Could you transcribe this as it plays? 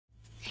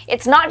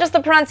It's not just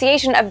the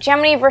pronunciation of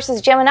Gemini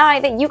versus Gemini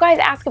that you guys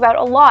ask about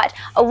a lot.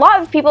 A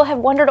lot of people have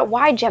wondered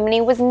why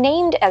Gemini was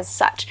named as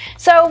such.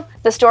 So,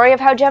 the story of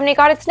how Gemini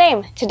got its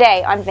name,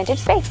 today on Vintage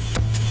Space.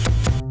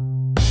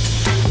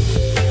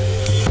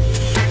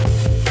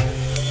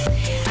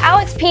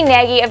 Alex P.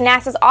 Nagy of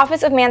NASA's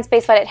Office of Manned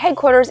Spaceflight at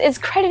Headquarters is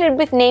credited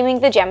with naming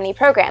the Gemini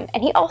program,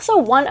 and he also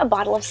won a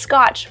bottle of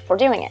scotch for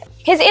doing it.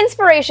 His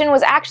inspiration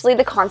was actually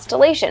the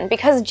constellation,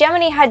 because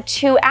Gemini had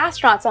 2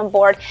 astronauts on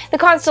board. The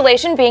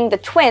constellation, being the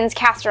twins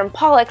Castor and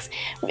Pollux,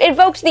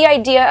 evoked the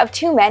idea of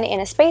 2 men in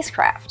a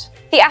spacecraft.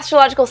 The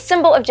astrological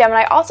symbol of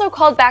Gemini also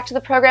called back to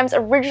the program's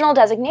original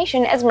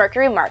designation as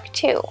Mercury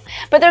Mark II.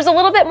 But there's a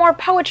little bit more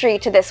poetry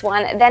to this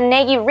one than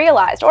Nagy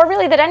realized, or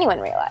really that anyone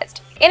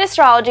realized. In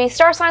astrology,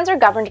 star signs are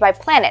governed by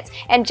planets,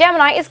 and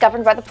Gemini is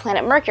governed by the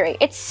planet Mercury.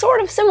 It's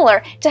sort of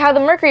similar to how the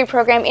Mercury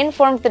program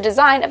informed the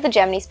design of the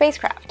Gemini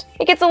spacecraft.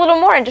 It gets a little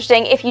more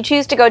interesting if you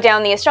choose to go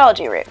down the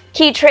astrology route.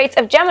 Key traits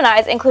of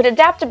Geminis include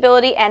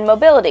adaptability and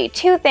mobility,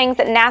 2 things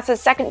that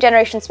NASA's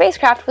second-generation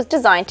spacecraft was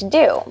designed to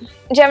do.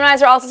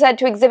 Geminis are also said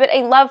to exhibit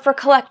a love for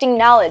collecting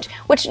knowledge,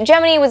 which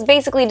Gemini was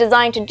basically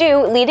designed to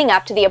do leading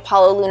up to the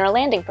Apollo lunar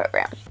landing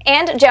program.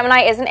 And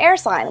Gemini is an air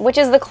sign, which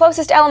is the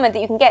closest element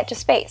that you can get to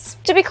space.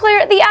 To be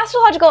clear, the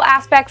astrological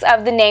aspects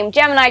of the name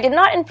Gemini did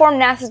not inform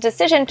NASA's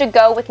decision to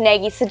go with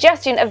Nagy's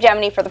suggestion of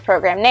Gemini for the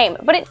program name,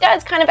 but it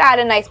does kind of add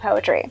a nice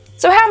poetry.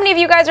 So how many of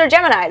you guys are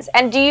Geminis,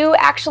 and do you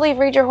actually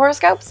read your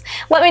horoscopes?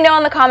 Let me know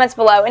in the comments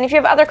below, and if you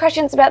have other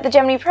questions about the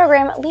Gemini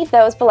program, leave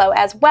those below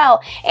as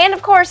well. And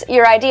of course,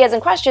 your ideas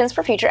and questions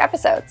for future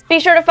episodes. Be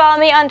sure to follow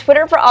me on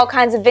Twitter for all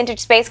kinds of vintage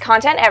space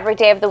content every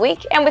day of the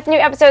week, and with new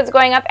episodes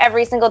going up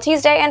every single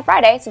Tuesday and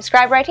Friday,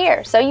 subscribe right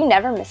here so you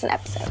never miss an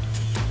episode.